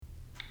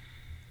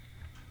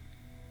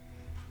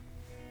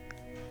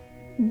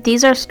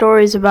These are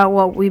stories about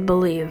what we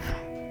believe.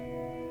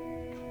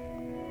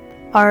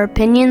 Our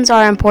opinions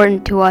are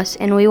important to us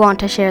and we want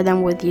to share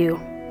them with you.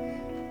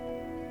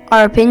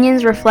 Our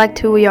opinions reflect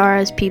who we are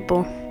as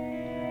people.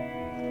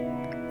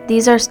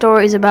 These are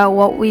stories about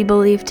what we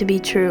believe to be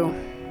true.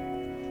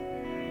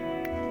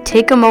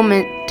 Take a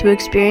moment to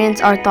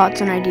experience our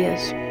thoughts and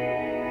ideas.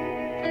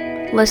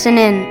 Listen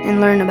in and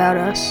learn about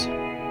us.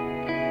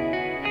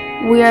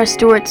 We are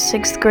Stewart's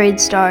 6th grade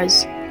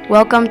stars.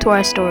 Welcome to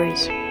our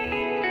stories.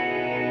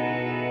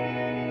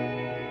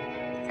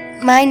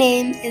 My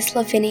name is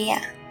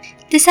Lavinia.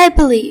 This I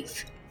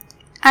believe.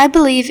 I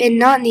believe in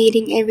not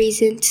needing a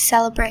reason to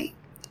celebrate.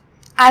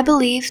 I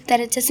believe that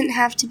it doesn't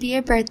have to be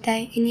your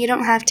birthday and you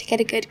don't have to get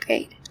a good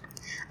grade.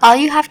 All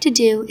you have to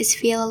do is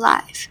feel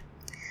alive.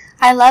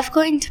 I love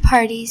going to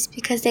parties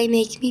because they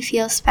make me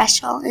feel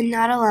special and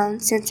not alone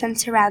since I'm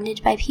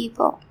surrounded by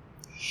people.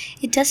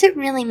 It doesn't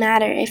really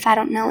matter if I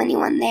don't know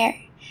anyone there.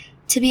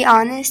 To be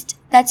honest,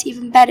 that's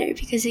even better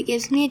because it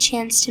gives me a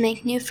chance to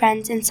make new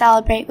friends and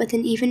celebrate with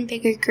an even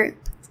bigger group.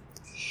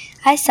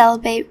 I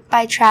celebrate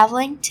by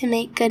traveling to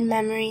make good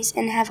memories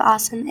and have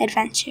awesome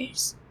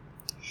adventures.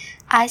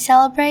 I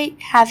celebrate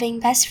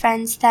having best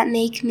friends that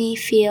make me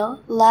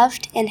feel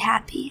loved and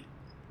happy.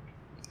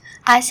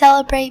 I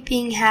celebrate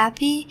being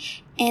happy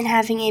and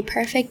having a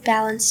perfect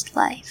balanced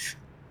life.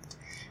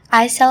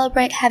 I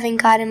celebrate having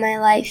God in my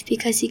life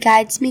because He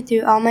guides me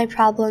through all my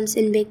problems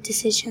and big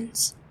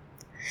decisions.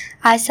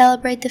 I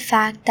celebrate the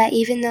fact that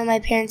even though my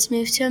parents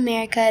moved to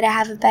America to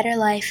have a better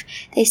life,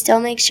 they still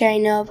make sure I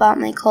know about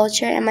my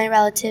culture and my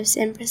relatives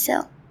in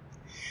Brazil.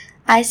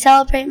 I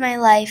celebrate my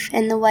life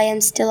and the way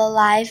I'm still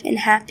alive and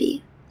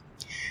happy.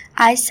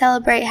 I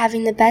celebrate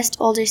having the best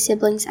older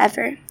siblings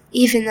ever,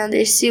 even though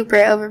they're super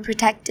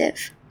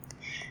overprotective.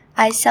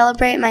 I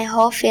celebrate my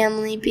whole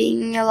family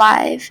being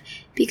alive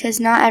because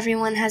not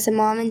everyone has a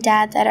mom and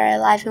dad that are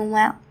alive and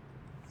well.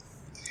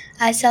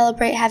 I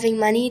celebrate having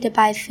money to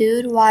buy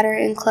food, water,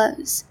 and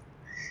clothes.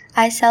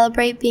 I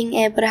celebrate being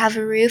able to have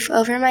a roof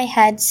over my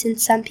head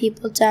since some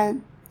people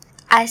don't.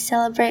 I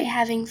celebrate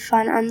having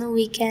fun on the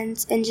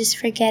weekends and just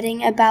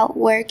forgetting about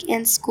work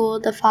and school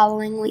the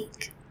following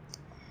week.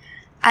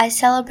 I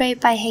celebrate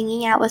by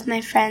hanging out with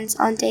my friends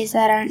on days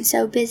that aren't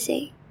so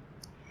busy.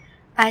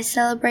 I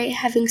celebrate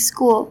having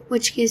school,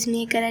 which gives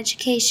me a good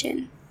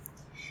education.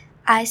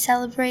 I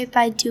celebrate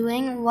by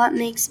doing what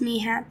makes me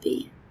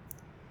happy.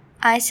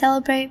 I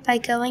celebrate by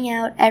going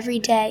out every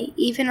day,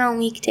 even on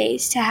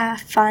weekdays, to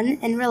have fun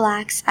and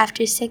relax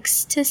after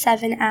 6 to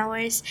 7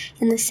 hours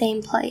in the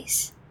same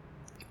place.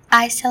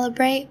 I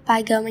celebrate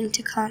by going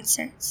to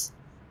concerts.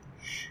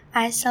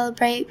 I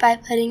celebrate by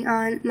putting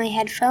on my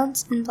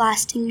headphones and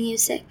blasting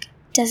music.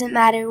 Doesn't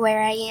matter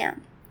where I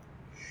am.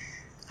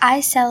 I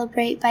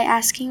celebrate by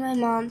asking my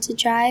mom to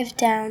drive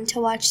down to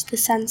watch the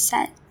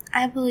sunset.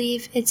 I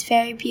believe it's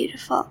very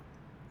beautiful.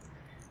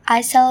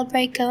 I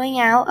celebrate going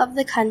out of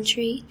the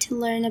country to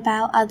learn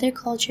about other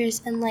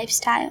cultures and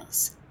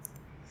lifestyles.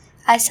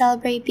 I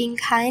celebrate being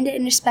kind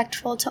and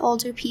respectful to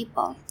older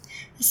people,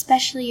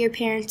 especially your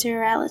parents or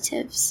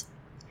relatives.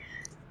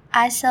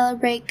 I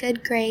celebrate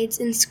good grades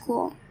in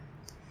school.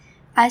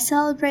 I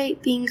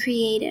celebrate being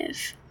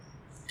creative.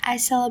 I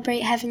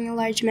celebrate having a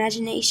large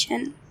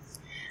imagination.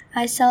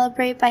 I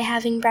celebrate by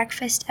having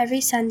breakfast every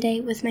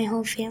Sunday with my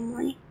whole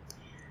family.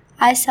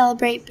 I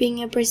celebrate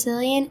being a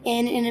Brazilian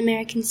and an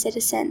American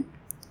citizen.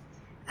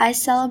 I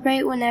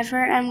celebrate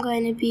whenever I'm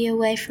going to be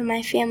away from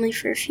my family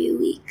for a few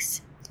weeks.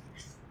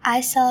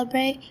 I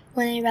celebrate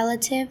when a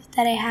relative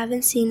that I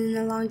haven't seen in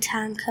a long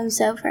time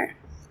comes over.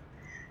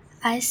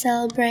 I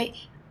celebrate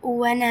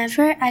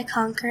whenever I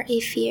conquer a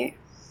fear.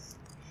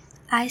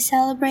 I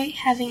celebrate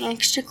having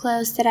extra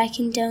clothes that I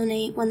can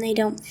donate when they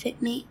don't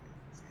fit me.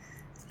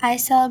 I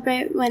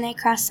celebrate when I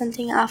cross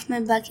something off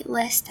my bucket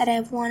list that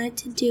I've wanted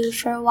to do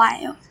for a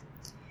while.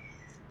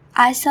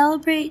 I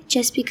celebrate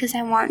just because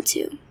I want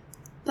to,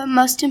 but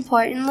most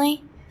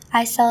importantly,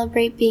 I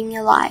celebrate being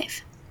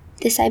alive.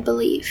 This I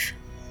believe.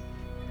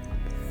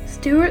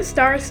 Stewart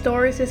Star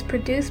Stories is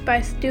produced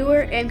by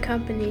Stewart and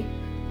Company,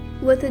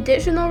 with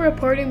additional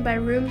reporting by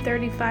Room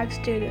 35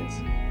 students.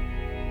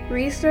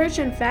 Research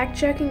and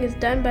fact-checking is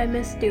done by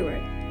Miss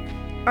Stewart.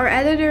 Our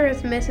editor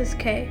is Mrs.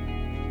 K.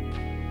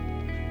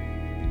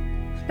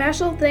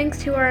 Special thanks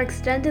to our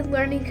extended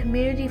learning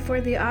community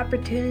for the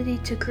opportunity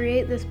to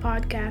create this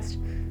podcast.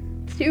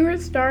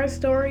 Stewart Star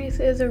Stories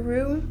is a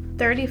Room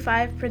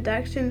 35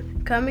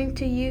 production coming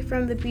to you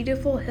from the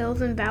beautiful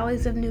hills and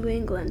valleys of New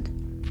England.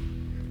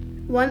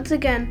 Once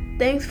again,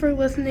 thanks for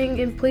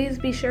listening and please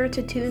be sure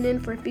to tune in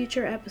for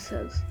future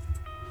episodes.